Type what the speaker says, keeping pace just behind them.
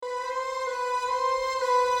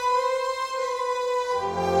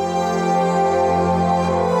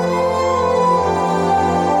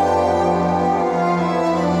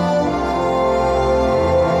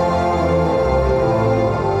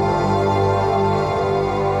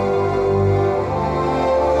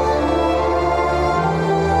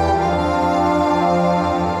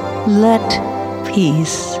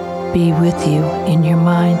peace be with you in your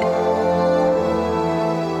mind.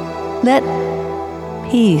 Let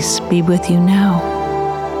peace be with you now.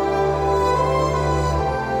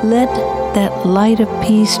 Let that light of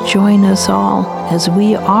peace join us all as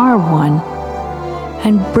we are one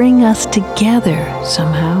and bring us together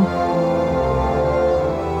somehow.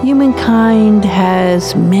 Humankind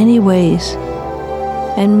has many ways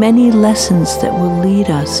and many lessons that will lead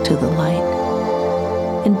us to the light.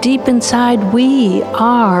 And deep inside, we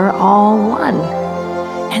are all one.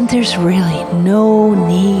 And there's really no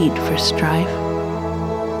need for strife.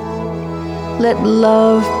 Let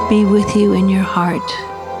love be with you in your heart.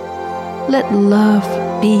 Let love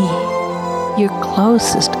be your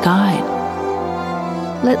closest guide.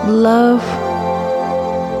 Let love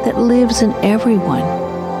that lives in everyone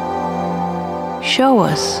show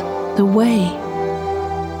us the way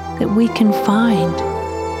that we can find.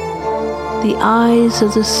 The eyes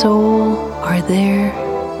of the soul are there.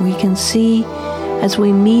 We can see as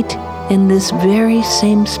we meet in this very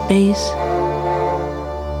same space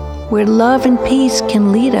where love and peace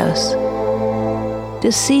can lead us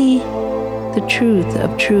to see the truth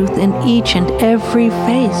of truth in each and every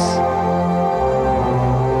face.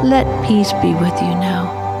 Let peace be with you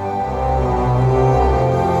now.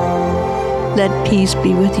 Let peace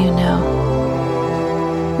be with you now.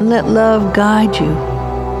 And let love guide you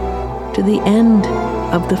to the end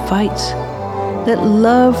of the fights. Let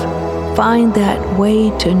love find that way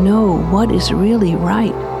to know what is really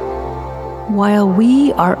right. While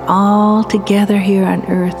we are all together here on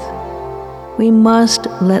earth, we must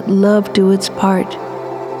let love do its part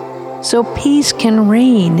so peace can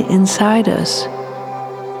reign inside us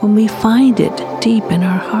when we find it deep in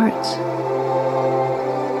our hearts.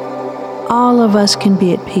 All of us can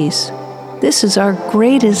be at peace. This is our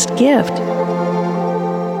greatest gift.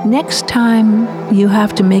 Next time you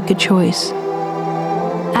have to make a choice,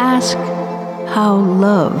 ask how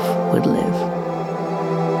love would live.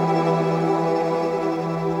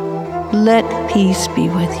 Let peace be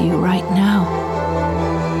with you right now.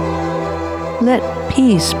 Let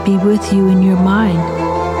peace be with you in your mind.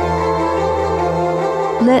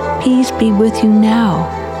 Let peace be with you now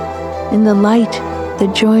in the light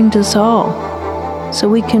that joined us all, so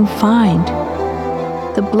we can find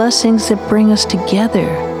the blessings that bring us together,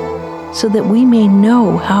 so that we may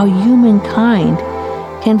know how humankind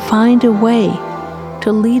can find a way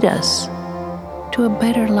to lead us to a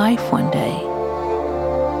better life one day.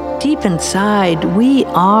 Deep inside, we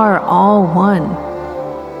are all one,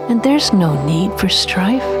 and there's no need for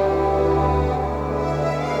strife.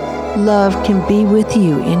 Love can be with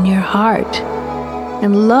you in your heart,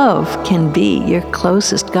 and love can be your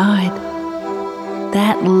closest guide.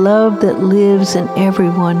 That love that lives in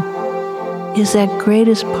everyone is that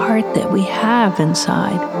greatest part that we have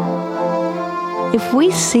inside. If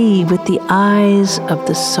we see with the eyes of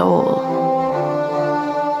the soul,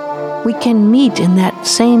 we can meet in that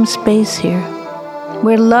same space here,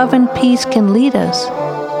 where love and peace can lead us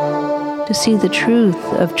to see the truth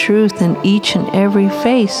of truth in each and every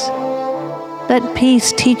face. Let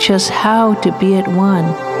peace teach us how to be at one.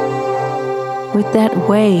 With that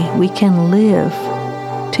way, we can live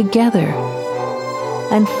together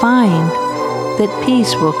and find that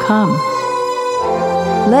peace will come.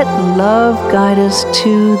 Let love guide us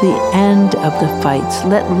to the end of the fights.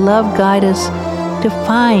 Let love guide us to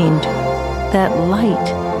find that light.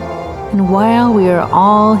 And while we are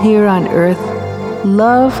all here on earth,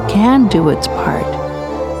 love can do its part,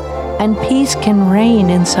 and peace can reign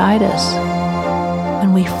inside us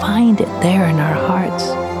when we find it there in our hearts.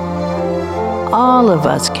 All of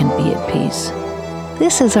us can be at peace.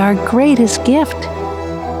 This is our greatest gift.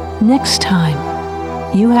 Next time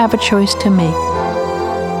you have a choice to make,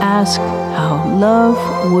 ask how love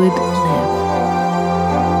would live.